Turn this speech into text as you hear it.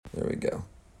There we go.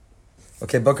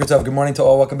 Okay, Boker Tov, good morning to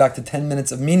all. Welcome back to 10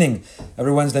 Minutes of Meaning.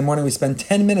 Every Wednesday morning we spend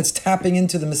 10 minutes tapping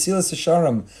into the Mesilas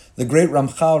Yesharim. The great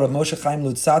Ramchal, Rav Moshe Chaim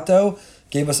Luzzatto,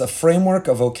 gave us a framework,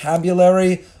 a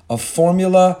vocabulary, a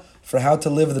formula for how to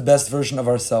live the best version of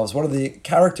ourselves. What are the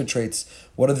character traits?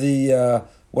 What are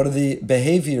the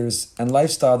behaviors and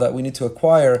lifestyle that we need to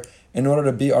acquire in order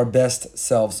to be our best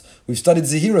selves? We've studied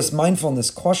Zehirus, mindfulness,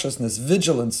 cautiousness,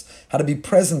 vigilance, how to be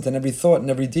present in every thought and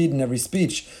every deed and every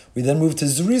speech. We then moved to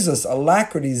Zrizas,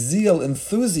 alacrity, zeal,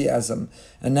 enthusiasm.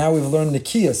 And now we've learned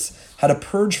Nikias, how to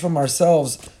purge from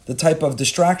ourselves the type of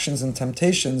distractions and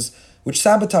temptations which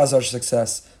sabotage our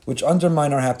success, which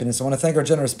undermine our happiness. I want to thank our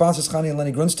generous sponsors, Chani and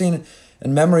Lenny Grunstein,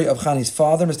 in memory of Chani's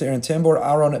father, Mr. Aaron Tambor,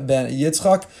 Aaron Ben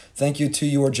Yitzchak. Thank you to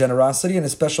your generosity, and a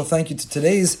special thank you to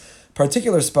today's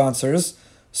particular sponsors,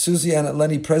 Susie and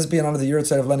Lenny Presby, in honor of the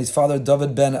yahrzeit of Lenny's father,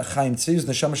 David Ben Chaim Tzvi,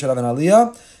 Neshama Shel Aven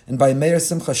Aliyah, and by Meir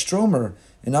Simcha Stromer,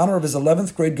 in honor of his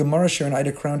 11th grade Gemara share in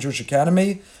Ida Crown Jewish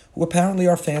Academy, who apparently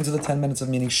are fans of the 10 Minutes of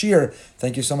Meaning Shir.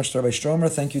 Thank you so much to Rabbi Stromer.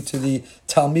 Thank you to the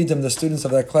Talmidim, the students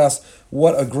of that class.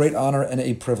 What a great honor and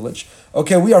a privilege.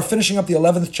 Okay, we are finishing up the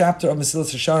 11th chapter of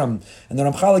Mesilas Yesharim, and the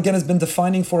Ramchal again has been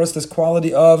defining for us this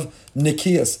quality of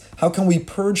Nikias. How can we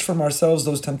purge from ourselves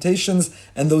those temptations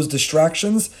and those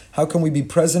distractions? How can we be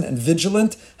present and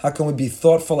vigilant? How can we be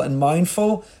thoughtful and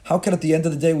mindful? How can at the end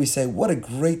of the day we say, what a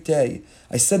great day.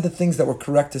 I said the things that were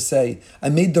correct to say. I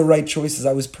made the right choices.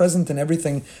 I was present in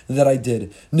everything that I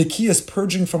did. Nikias,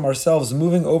 purging from ourselves,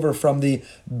 moving over from the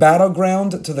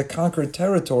battleground to the conquered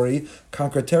territory.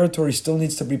 Conquered territory still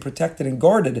needs to be protected and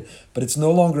guarded, but it's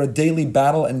no longer a daily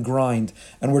battle and grind.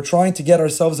 And we're trying to get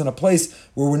ourselves in a place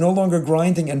where we're no longer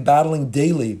grinding and battling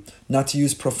daily, not to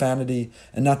use profanity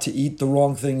and not to eat the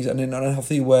wrong things in an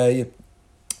unhealthy way,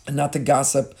 and not to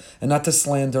gossip, and not to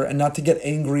slander, and not to get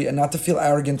angry, and not to feel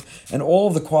arrogant, and all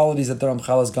of the qualities that the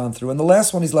Ramchal has gone through. And the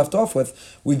last one he's left off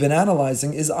with, we've been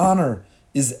analyzing, is honor,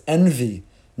 is envy.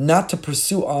 Not to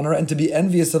pursue honor and to be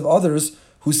envious of others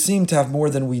who seem to have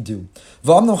more than we do.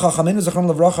 Our rabbis,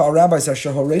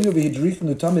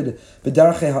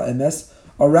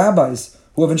 our rabbis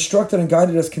who have instructed and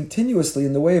guided us continuously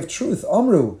in the way of truth,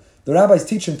 Amru, the rabbis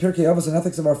teach in Pirkei Avos and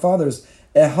Ethics of Our Fathers,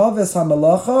 Ehaves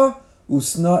HaMalacha,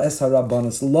 Usna es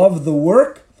harabanas. Love the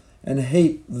work and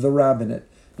hate the rabbinate.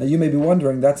 Now you may be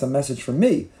wondering, that's a message from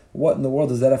me. What in the world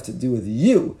does that have to do with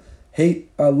you?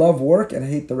 Love work and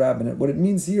hate the rabbinate. What it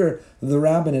means here, the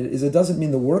rabbinate, is it doesn't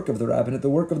mean the work of the rabbinate. The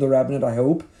work of the rabbinate, I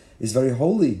hope, is very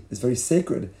holy, is very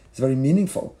sacred, is very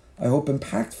meaningful. I hope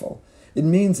impactful. It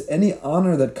means any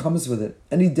honor that comes with it,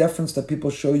 any deference that people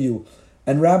show you.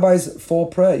 And rabbis fall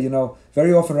prey.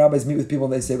 Very often rabbis meet with people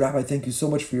and they say, Rabbi, thank you so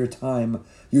much for your time.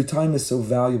 Your time is so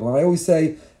valuable. And I always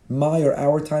say, my or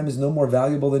our time is no more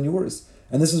valuable than yours.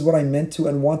 And this is what I meant to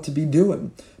and want to be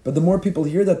doing. But the more people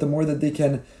hear that, the more that they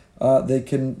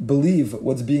can believe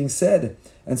what's being said.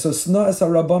 And so, sna es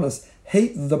harabanas,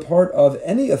 hate the part of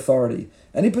any authority,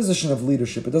 any position of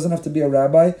leadership. It doesn't have to be a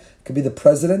rabbi. It could be the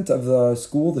president of the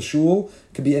school, the shul.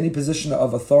 It could be any position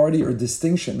of authority or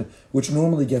distinction, which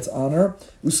normally gets honor.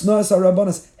 Usna es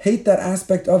harabanas, hate that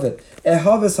aspect of it.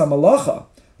 Ehaves hamalacha,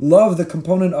 love the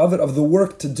component of it, of the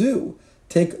work to do.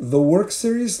 Take the work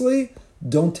seriously.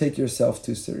 Don't take yourself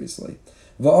too seriously.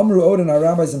 Va'amru od, and our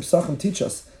rabbis and psachim teach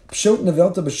us, pshot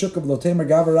nevelta b'shukav lotemer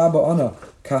gava rabba ana,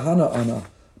 kahana ana.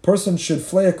 Person should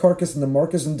flay a carcass in the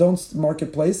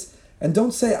marketplace, and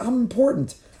don't say, I'm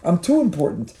important, I'm too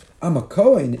important, I'm a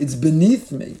Kohen, it's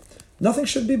beneath me. Nothing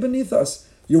should be beneath us.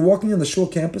 You're walking on the shul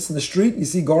campus in the street, you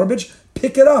see garbage,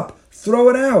 pick it up, throw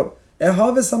it out.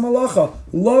 Ehaves hamalacha,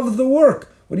 love the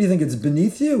work. What do you think, it's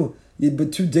beneath you? You're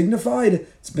too dignified?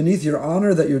 It's beneath your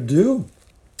honor that you're due?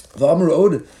 V'amru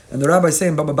od, and the rabbis say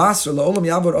in Baba Basra, la'olam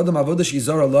yavod adam avodah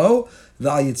she'izara lo,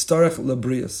 v'ayitztarech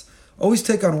lebrius. Always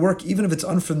take on work, even if it's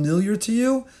unfamiliar to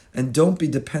you, and don't be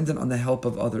dependent on the help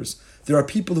of others. There are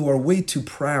people who are way too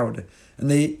proud, and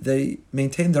they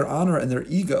maintain their honor and their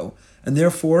ego, and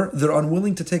therefore they're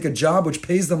unwilling to take a job which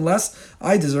pays them less.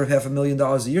 I deserve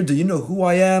 $500,000 a year. Do you know who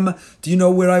I am? Do you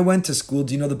know where I went to school?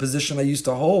 Do you know the position I used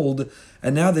to hold?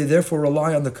 And now they therefore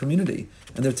rely on the community,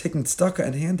 and they're taking tzedakah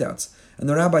and handouts. And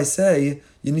the rabbis say,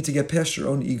 you need to get past your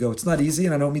own ego. It's not easy,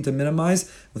 and I don't mean to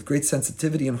minimize, with great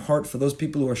sensitivity and heart for those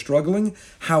people who are struggling.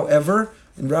 However,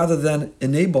 rather than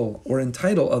enable or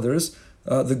entitle others,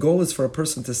 the goal is for a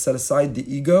person to set aside the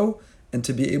ego and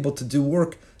to be able to do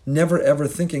work, never ever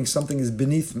thinking something is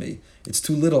beneath me. It's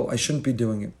too little, I shouldn't be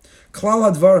doing it.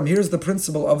 Klal hadvarim, here's the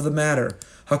principle of the matter.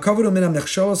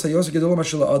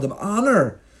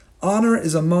 Honor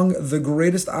is among the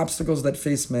greatest obstacles that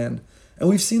face man. And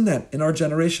we've seen that in our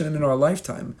generation and in our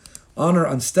lifetime. honor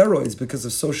on steroids because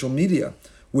of social media,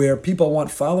 where people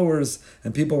want followers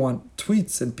and people want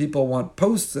tweets and people want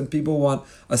posts and people want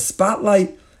a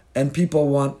spotlight and people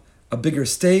want a bigger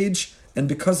stage. And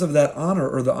because of that honor,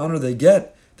 or the honor they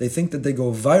get, they think that they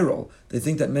go viral. They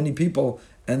think that many people,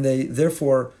 and they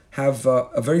therefore have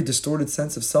a very distorted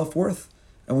sense of self-worth.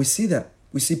 And we see that.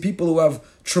 We see people who have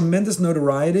tremendous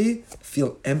notoriety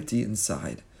feel empty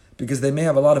inside because they may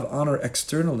have a lot of honor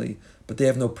externally, but they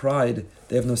have no pride,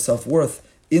 they have no self-worth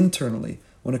internally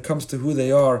when it comes to who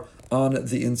they are on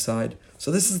the inside. So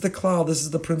this is the klal, this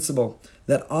is the principle,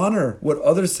 that honor, what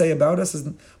others say about us,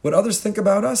 what others think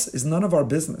about us, is none of our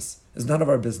business. Is none of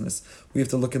our business. We have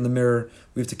to look in the mirror,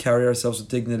 we have to carry ourselves with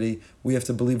dignity, we have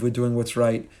to believe we're doing what's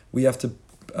right, we have to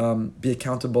be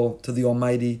accountable to the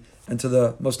Almighty and to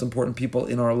the most important people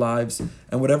in our lives.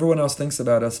 And what everyone else thinks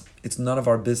about us, it's none of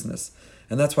our business.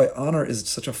 And that's why honor is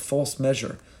such a false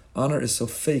measure. Honor is so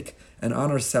fake, and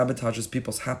honor sabotages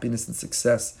people's happiness and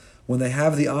success. When they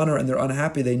have the honor and they're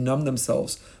unhappy, they numb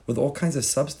themselves with all kinds of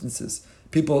substances.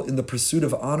 People in the pursuit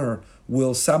of honor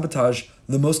will sabotage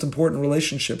the most important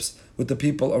relationships with the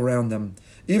people around them.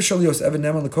 And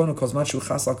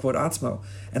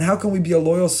how can we be a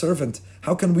loyal servant?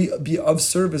 How can we be of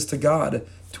service to God,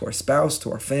 to our spouse,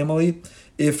 to our family,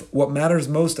 if what matters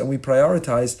most and we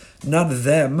prioritize not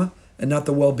them and not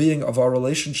the well-being of our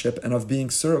relationship and of being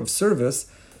of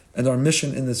service and our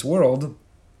mission in this world,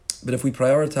 but if we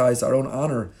prioritize our own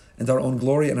honor and our own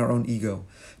glory and our own ego?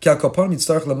 This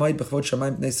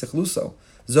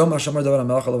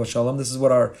is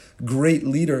what our great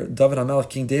leader, David HaMelech,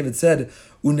 King David, said,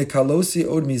 Unikalosi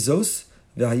od mizos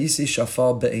v'hayisi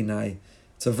shafal be'enai.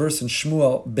 It's a verse in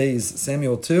Shmuel Beis,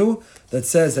 Samuel 2, that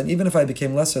says that even if I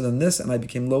became lesser than this and I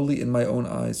became lowly in my own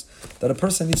eyes, that a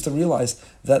person needs to realize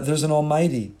that there's an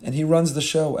Almighty and He runs the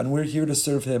show and we're here to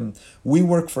serve Him. We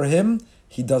work for Him,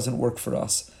 He doesn't work for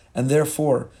us. And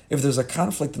therefore, if there's a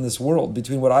conflict in this world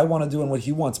between what I want to do and what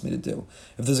He wants me to do,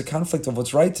 if there's a conflict of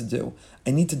what's right to do,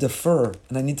 I need to defer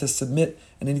and I need to submit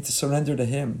and I need to surrender to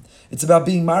Him. It's about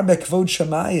being Marbeh Kvod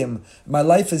Shamayim. My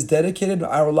life is dedicated,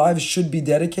 our lives should be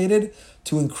dedicated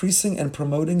to increasing and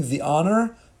promoting the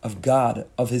honor of God,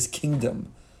 of His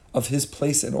kingdom, of His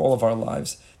place in all of our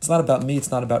lives. It's not about me, it's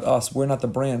not about us. We're not the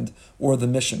brand or the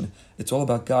mission. It's all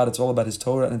about God, it's all about His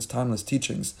Torah and His timeless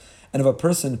teachings. And if a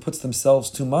person puts themselves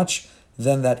too much,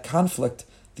 then that conflict,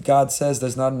 God says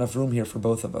there's not enough room here for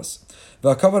both of us. You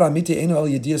know what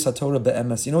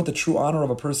the true honor of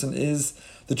a person is?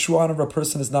 The true honor of a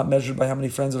person is not measured by how many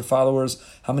friends or followers,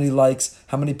 how many likes,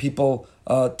 how many people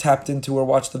tapped into or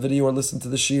watched the video or listened to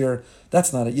the shir.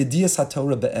 That's not it. Yediyas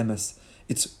HaTorah be'emes.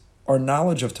 It's our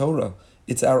knowledge of Torah.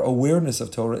 It's our awareness of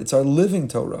Torah. It's our living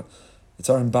Torah. It's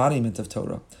our embodiment of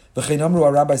Torah.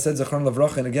 Our rabbi said, Zechron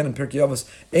Levracha, and again in Pirkei Avos,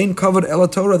 Ein kavod ela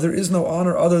Torah, there is no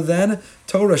honor other than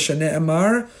Torah.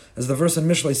 Shene'emar, as the verse in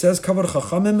Mishlei says, Kavod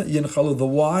chachamim yinchalu, the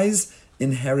wise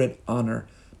inherit honor.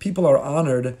 People are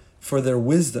honored for their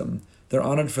wisdom. They're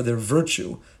honored for their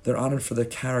virtue. They're honored for their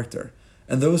character.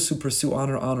 And those who pursue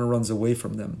honor, honor runs away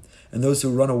from them. And those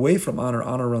who run away from honor,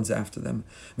 honor runs after them.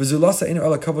 So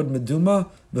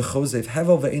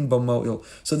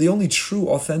the only true,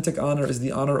 authentic honor is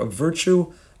the honor of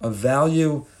virtue, of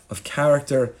value, of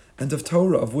character, and of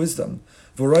Torah, of wisdom.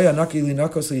 And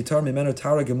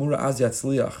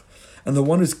the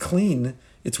one who's clean,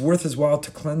 it's worth his while to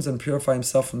cleanse and purify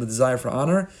himself from the desire for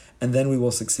honor, and then we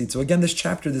will succeed. So again, this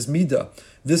chapter, this midah,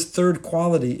 this third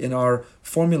quality in our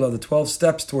formula, the 12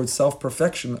 steps towards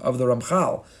self-perfection of the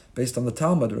Ramchal, based on the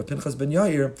Talmud, Rav Pinchas ben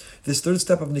Yair, this third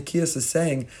step of Nikias is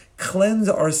saying, cleanse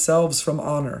ourselves from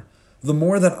honor. The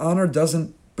more that honor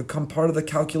doesn't become part of the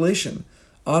calculation.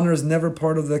 Honor is never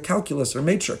part of the calculus or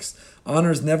matrix. Honor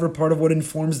is never part of what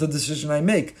informs the decision I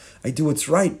make. I do what's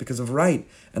right because of right,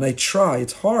 and I try.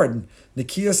 It's hard.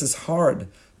 Nikias is hard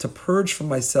to purge from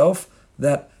myself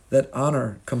that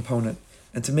honor component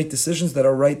and to make decisions that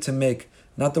are right to make,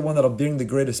 not the one that'll bring the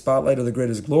greatest spotlight or the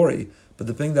greatest glory, but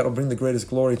the thing that'll bring the greatest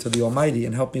glory to the Almighty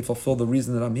and help me fulfill the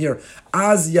reason that I'm here.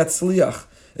 Az yatzliach.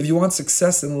 If you want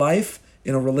success in life,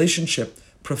 in a relationship,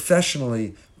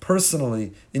 professionally,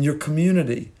 personally, in your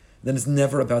community, then it's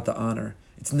never about the honor.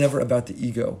 It's never about the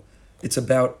ego. It's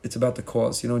about the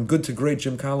cause. In Good to Great,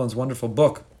 Jim Collins' wonderful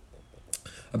book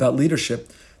about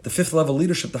leadership, the fifth level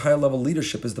leadership, the higher level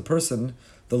leadership is the person,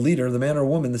 the leader, the man or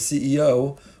woman, the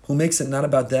CEO, who makes it not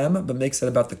about them, but makes it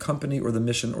about the company or the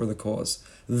mission or the cause.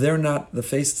 They're not the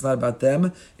face, it's not about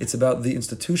them, it's about the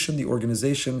institution, the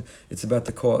organization, it's about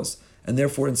the cause. And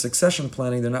therefore, in succession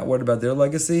planning, they're not worried about their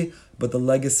legacy, but the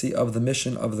legacy of the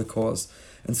mission of the cause.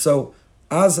 And so,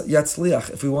 as yatzliach,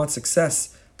 if we want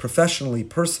success, professionally,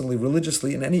 personally,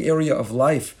 religiously, in any area of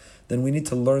life, then we need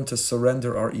to learn to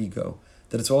surrender our ego.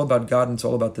 That it's all about God and it's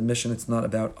all about the mission, it's not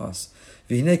about us.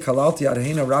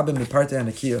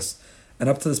 And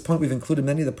up to this point, we've included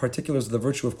many of the particulars of the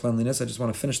virtue of cleanliness. I just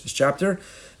want to finish this chapter, and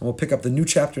we'll pick up the new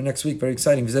chapter next week. Very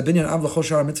exciting. And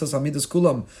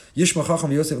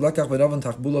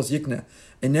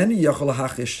then Yachol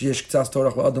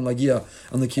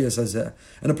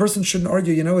and a person shouldn't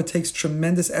argue, it takes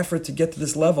tremendous effort to get to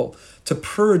this level, to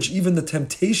purge even the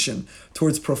temptation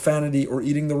towards profanity or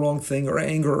eating the wrong thing or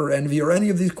anger or envy or any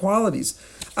of these qualities.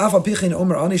 Says the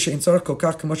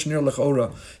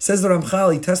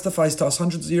Ramchal, he testifies to us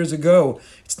hundreds of years ago,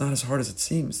 it's not as hard as it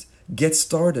seems. Get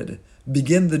started,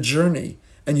 begin the journey,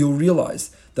 and you'll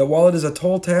realize that while it is a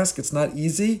tall task, it's not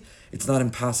easy, it's not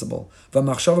impossible.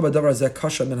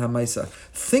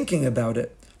 Thinking about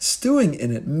it, stewing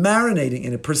in it, marinating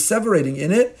in it, perseverating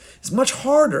in it is much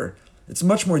harder. It's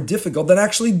much more difficult than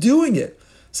actually doing it.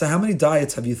 So how many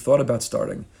diets have you thought about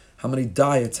starting? How many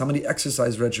diets, how many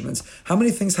exercise regimens, how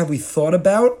many things have we thought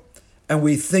about and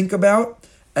we think about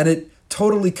and it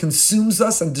totally consumes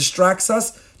us and distracts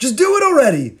us? Just do it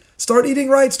already. Start eating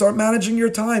right. Start managing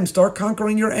your time. Start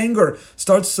conquering your anger.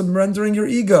 Start surrendering your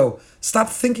ego. Stop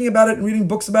thinking about it and reading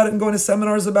books about it and going to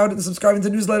seminars about it and subscribing to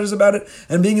newsletters about it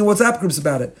and being in WhatsApp groups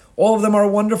about it. All of them are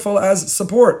wonderful as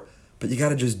support, but you got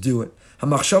to just do it.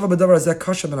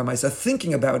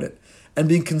 Thinking about it and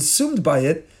being consumed by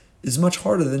it is much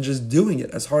harder than just doing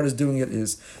it, as hard as doing it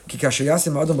is.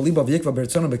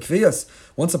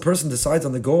 Once a person decides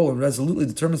on the goal and resolutely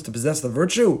determines to possess the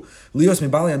virtue,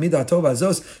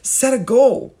 set a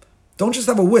goal. Don't just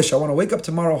have a wish. I want to wake up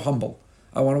tomorrow humble.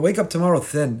 I want to wake up tomorrow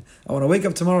thin. I want to wake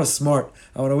up tomorrow smart.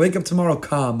 I want to wake up tomorrow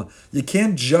calm. You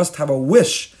can't just have a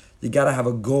wish. You got to have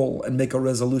a goal and make a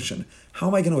resolution. How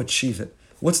am I going to achieve it?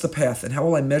 What's the path? And how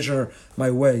will I measure my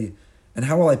way? And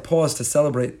how will I pause to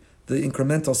celebrate the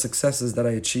incremental successes that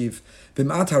I achieve?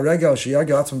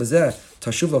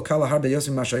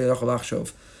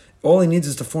 All he needs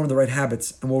is to form the right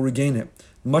habits, and we'll regain it.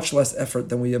 Much less effort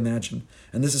than we imagine.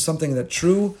 And this is something that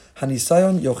true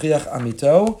Hanisayon Yochiach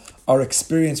Amito, our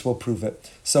experience will prove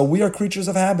it. So we are creatures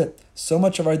of habit. So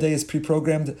much of our day is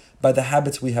pre-programmed by the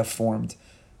habits we have formed.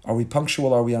 Are we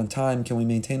punctual? Are we on time? Can we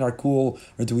maintain our cool?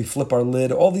 Or do we flip our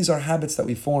lid? All these are habits that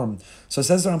we form. So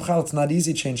says the Ramchal, it's not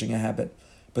easy changing a habit.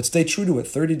 But stay true to it.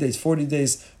 30 days, 40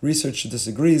 days, research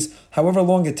disagrees. However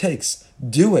long it takes,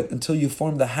 do it until you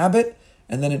form the habit,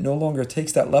 and then it no longer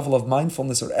takes that level of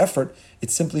mindfulness or effort.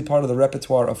 It's simply part of the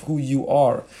repertoire of who you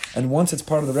are. And once it's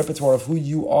part of the repertoire of who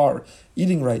you are,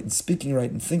 eating right and speaking right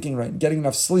and thinking right and getting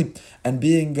enough sleep and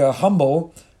being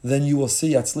humble, then you will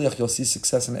see Yatzliach, you'll see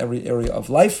success in every area of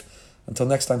life. Until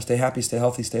next time, stay happy, stay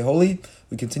healthy, stay holy.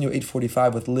 We continue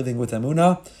 8:45 with Living with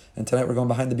Emunah. And tonight we're going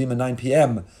behind the beam at 9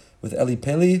 p.m. with Eli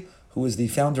Peli, who is the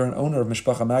founder and owner of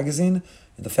Mishpacha Magazine,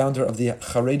 and the founder of the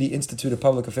Haredi Institute of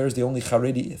Public Affairs, the only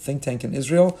Haredi think tank in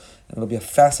Israel. And it'll be a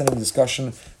fascinating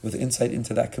discussion with insight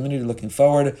into that community. Looking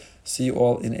forward. See you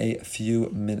all in a few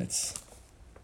minutes.